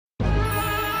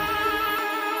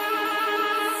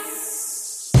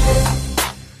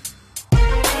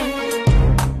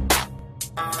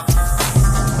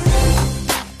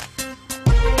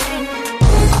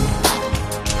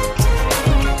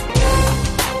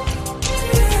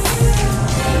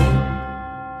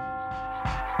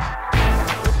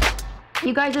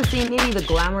You guys have seen maybe the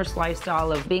glamorous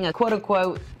lifestyle of being a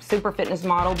quote-unquote super fitness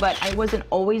model, but I wasn't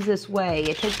always this way.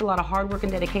 It takes a lot of hard work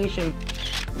and dedication.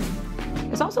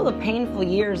 It's also the painful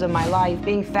years of my life,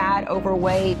 being fat,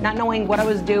 overweight, not knowing what I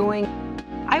was doing.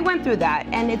 I went through that,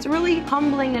 and it's really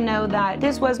humbling to know that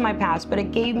this was my past, but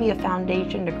it gave me a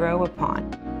foundation to grow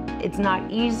upon. It's not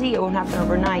easy, it won't happen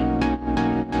overnight.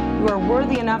 You are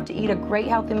worthy enough to eat a great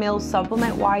healthy meal,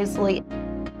 supplement wisely.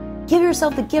 Give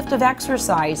yourself the gift of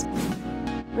exercise.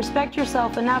 Respect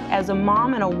yourself enough as a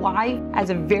mom and a wife, as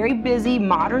a very busy,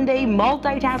 modern-day,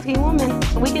 multitasking woman.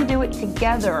 We can do it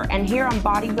together. And here on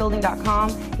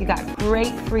Bodybuilding.com, you got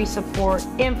great free support,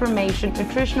 information,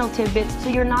 nutritional tidbits, so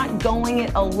you're not going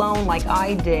it alone like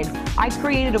I did. I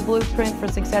created a blueprint for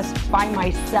success by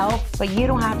myself, but you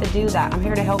don't have to do that. I'm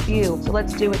here to help you, so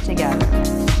let's do it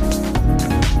together.